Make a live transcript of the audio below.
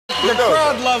The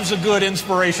crowd loves a good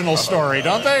inspirational story,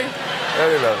 don't they? Yeah,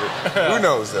 they love it. Who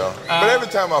knows, though? But every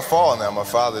time I fall now, my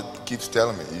father keeps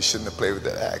telling me, you shouldn't have played with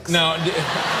that axe. Now,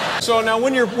 so now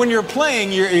when you're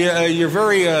playing, you're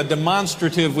very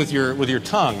demonstrative with your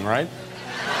tongue, right?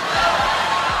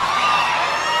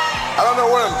 I don't know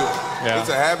what I'm doing. Yeah. It's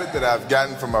a habit that I've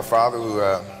gotten from my father, who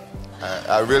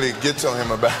I really get on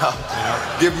him about.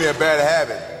 Give me a bad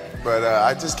habit, but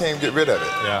I just can't get rid of it.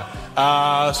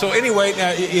 Yeah. So anyway,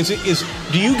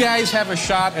 do you guys have a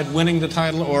shot at winning the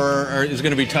title, or is it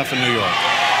going to be tough in New York?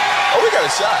 Oh, we got a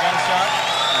shot. Got a shot?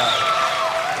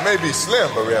 It may be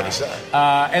slim, but we have a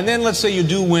shot. And then let's say you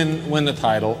do win the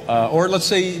title, or let's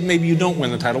say maybe you don't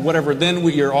win the title, whatever. Then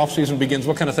your off season begins.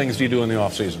 What kind of things do you do in the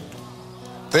off season?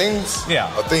 Things?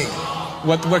 Yeah. A thing.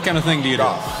 What kind of thing do you do?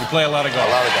 Golf. You play a lot of golf.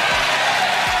 A lot of golf.